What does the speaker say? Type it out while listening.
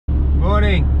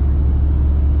Morning.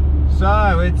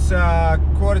 So it's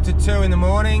 1:45 in the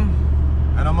morning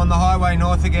and I'm on the highway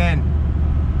north again.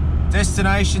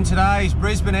 Destination today is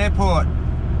Brisbane Airport,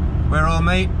 where I'll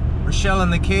meet Rochelle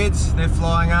and the kids. They're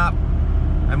flying up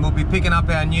and we'll be picking up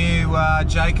our new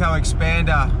Jayco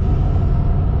Expanda.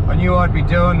 I knew I'd be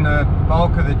doing the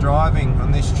bulk of the driving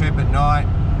on this trip at night,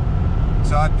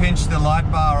 so I pinched the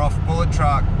light bar off Bullet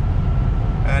Truck,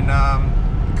 and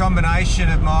the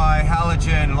combination of my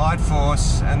halogen light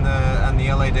force and the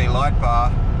LED light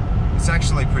bar, it's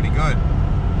actually pretty good.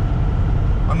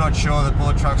 I'm not sure that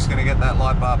Bullet Truck's going to get that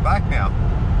light bar back now.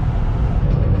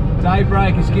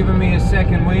 Daybreak has given me a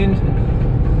second wind.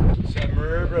 So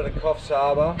Maroubra to Coffs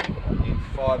Harbour in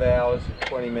 5 hours and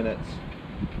 20 minutes.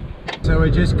 So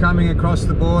we're just coming across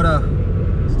the border.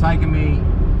 It's taken me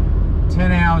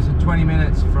 10 hours and 20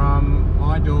 minutes from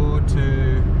my door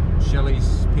to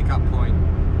Shelley's pickup point.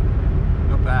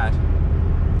 Not bad.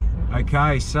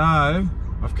 Okay, so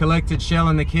I've collected Shell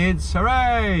and the kids.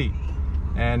 Hooray!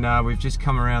 And we've just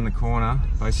come around the corner.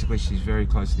 Basically, she's very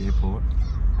close to the airport.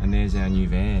 And there's our new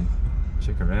van.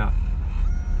 Check her out.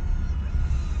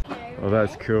 Oh,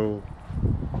 that's cool.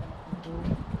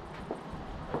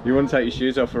 You want to take your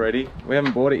shoes off already? We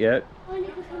haven't bought it yet.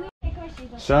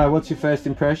 So, what's your first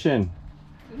impression?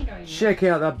 Check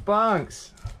out the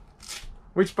bunks.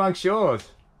 Which bunk's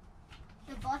yours?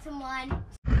 The bottom one.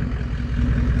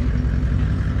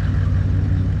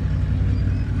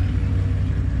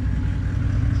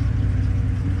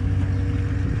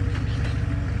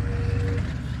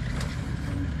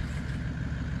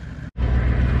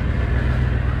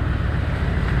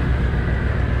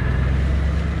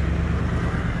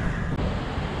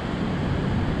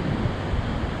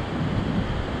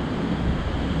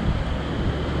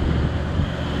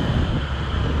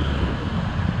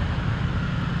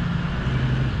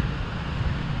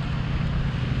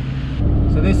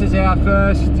 This is our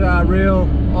first real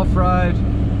off-road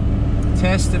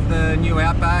test of the new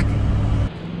Outback.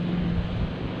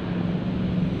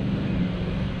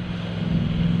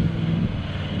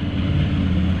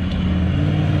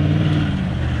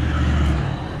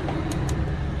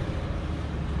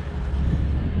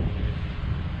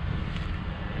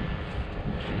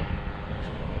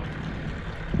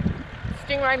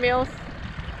 Stingray Mills.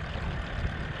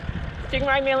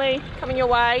 Stingray Millie, coming your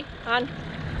way, hon.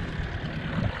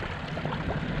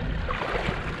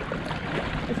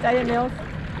 Stay there, Mills.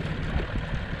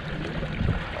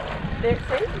 There,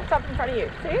 see? It's up in front of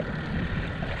you. See it?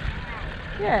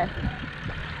 Yeah.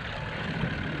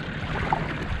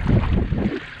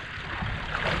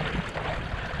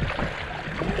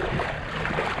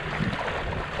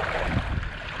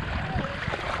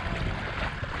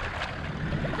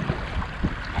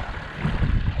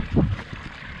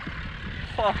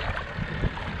 Oh.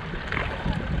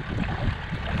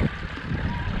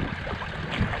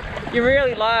 You're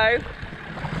really low.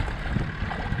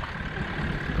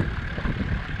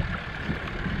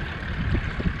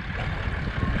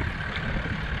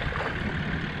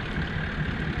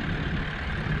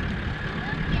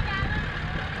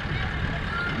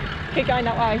 Keep going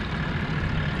that way.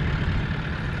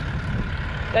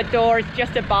 That door is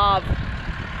just above.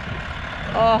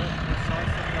 Oh.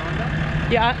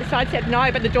 Yeah, the side said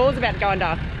no, but the door's about to go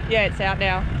under. Yeah, it's out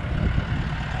now.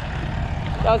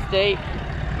 That was deep.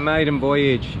 Maiden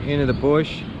voyage into the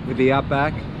bush with the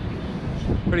Outback.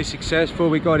 Pretty successful.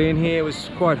 We got in here, it was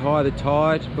quite high the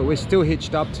tide, but we're still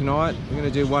hitched up tonight. We're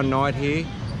going to do one night here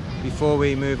before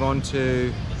we move on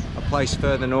to a place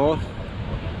further north.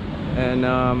 And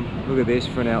look at this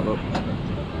for an outlook.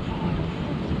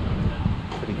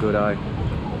 Pretty good, eh?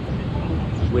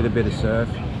 With a bit of surf.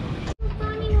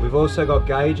 We've also got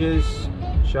gauges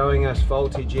showing us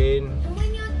voltage in,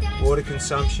 water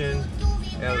consumption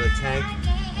out of the tank,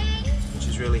 which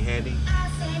is really handy.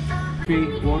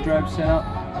 Wardrobe setup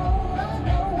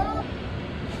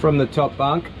from the top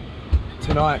bunk.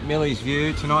 Tonight, Millie's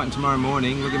view. Tonight and tomorrow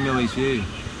morning, look at Millie's view.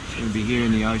 It's going to be here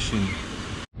in the ocean.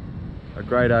 A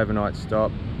great overnight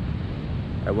stop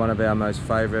at one of our most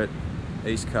favourite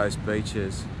East Coast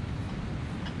beaches.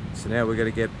 So now we're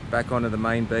going to get back onto the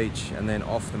main beach and then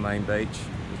off the main beach,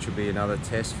 which will be another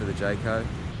test for the Jayco.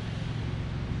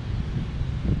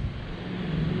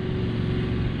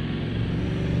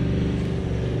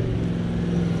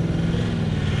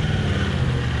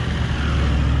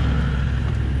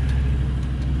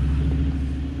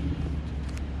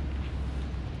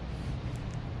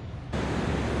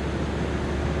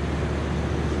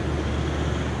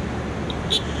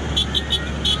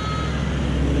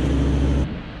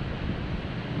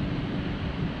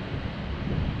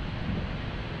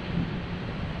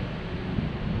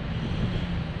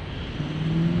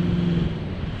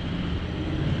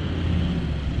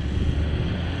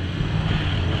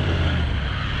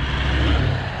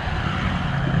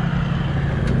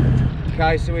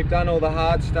 Okay, so we've done all the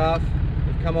hard stuff.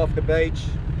 We've come off the beach.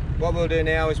 What we'll do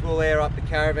now is we'll air up the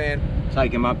caravan.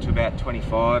 Take them up to about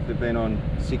 25. They've been on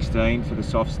 16 for the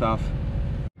soft stuff.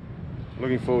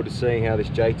 Looking forward to seeing how this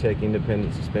Jayco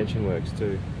independent suspension works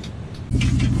too.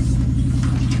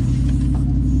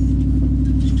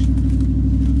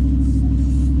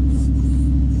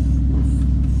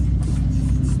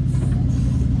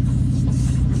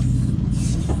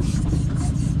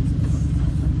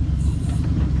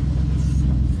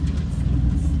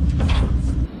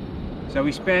 So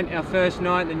we spent our first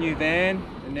night in the new van,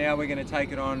 and now we're going to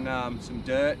take it on some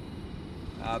dirt.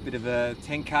 A bit of a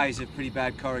 10 k's of pretty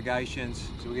bad corrugations,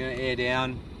 so we're going to air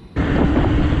down.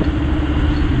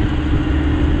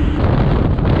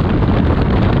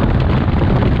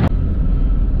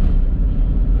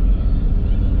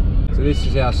 So this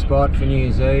is our spot for New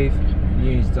Year's Eve,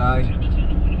 New Year's Day.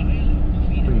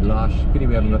 Pretty lush. Pity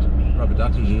we haven't got rubber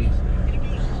ducky here.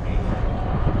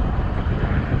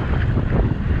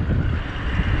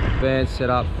 Van set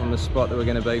up on the spot that we're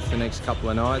going to be for the next couple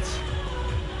of nights,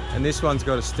 and this one's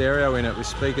got a stereo in it with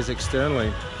speakers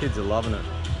externally. Kids are loving it.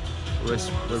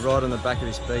 We're right on the back of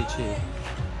this beach here.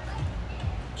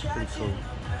 Pretty cool.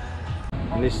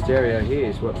 And this stereo here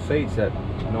is what feeds that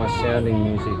nice sounding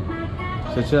music.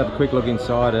 So let's have a quick look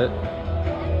inside it.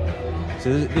 So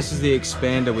this is the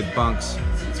Expander with bunks.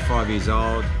 It's 5 years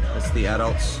old. That's the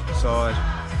adults side.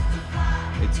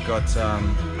 It's got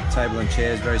table and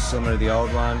chairs, very similar to the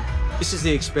old one. This is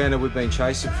the Expander we've been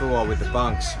chasing for a while with the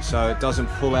bunks, so it doesn't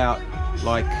pull out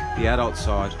like the adult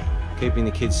side, keeping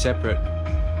the kids separate.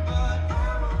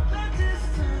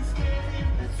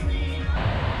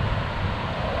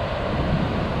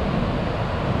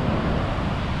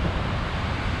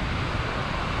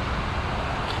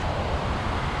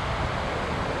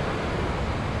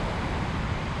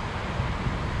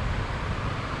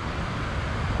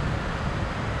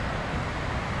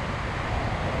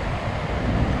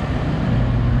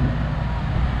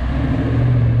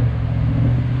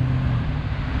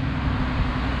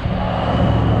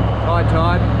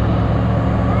 Tide.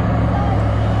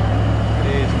 It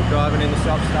is, we're driving in the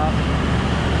soft stuff.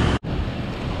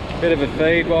 Bit of a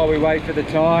feed while we wait for the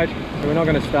tide, so we're not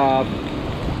going to starve.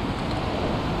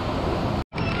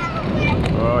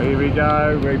 Oh, here we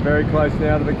go. We're very close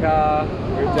now to the car.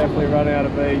 We've definitely run out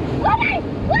of beach.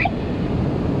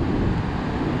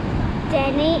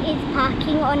 Danny is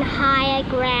parking on higher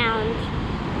ground.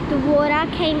 The water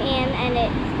came in and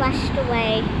it splashed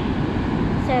away.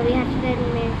 So we have to then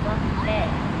move up a bit.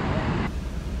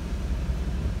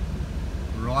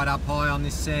 Right up high on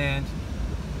this sand.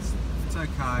 It's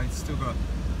okay, it's still got a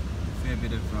fair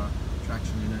bit of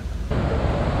traction in it.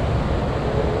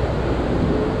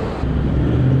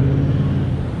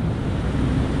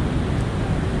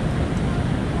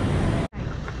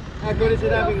 How good is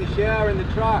it having the shower in the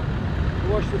truck to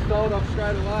wash the salt off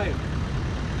straight away?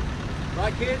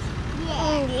 Right, kids?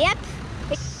 Yeah. Yep.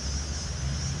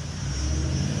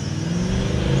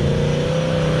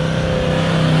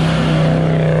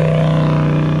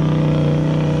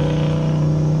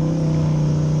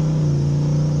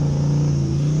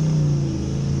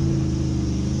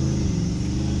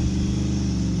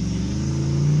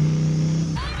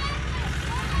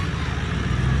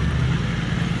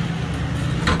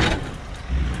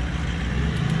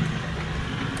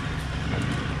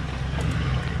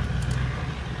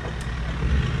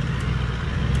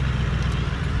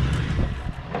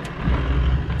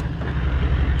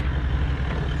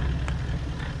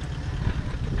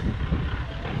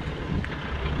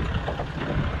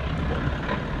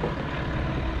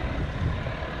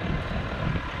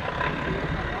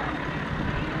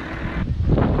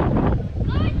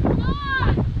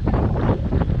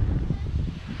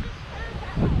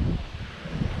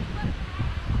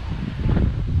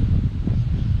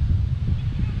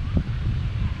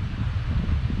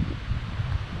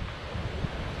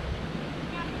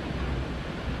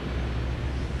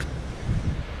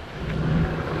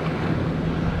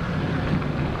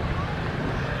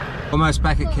 Almost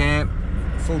back at camp,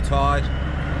 full tide.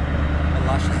 How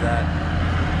lush is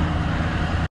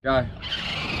that? Go.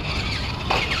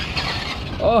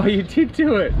 Oh, you did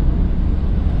do it.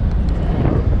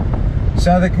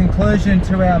 So the conclusion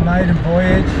to our maiden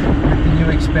voyage with the new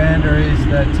Expander is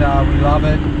that we love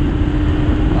it.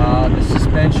 The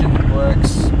suspension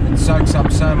works. It soaks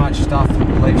up so much stuff that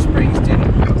the leaf springs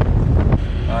didn't.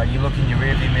 You look in your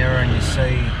rearview mirror and you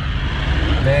see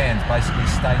vans basically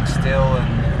staying still,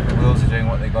 and the wheels are doing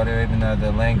what they got to, even though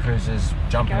the Landcruiser's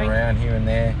jumping around here and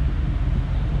there.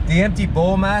 The empty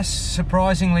ball mass,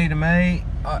 surprisingly to me,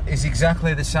 is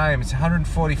exactly the same. It's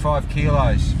 145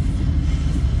 kilos.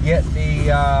 Yet the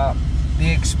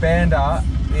the Expander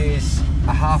is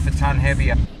a half a ton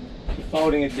heavier.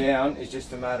 Folding it down is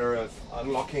just a matter of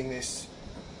unlocking this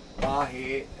bar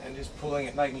here and just pulling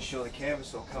it, making sure the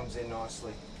canvas all comes in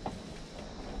nicely.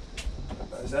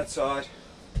 There's that side.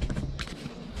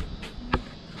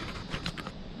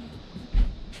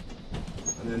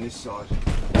 And then this side.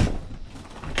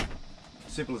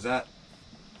 Simple as that.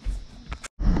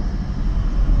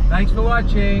 Thanks for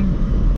watching.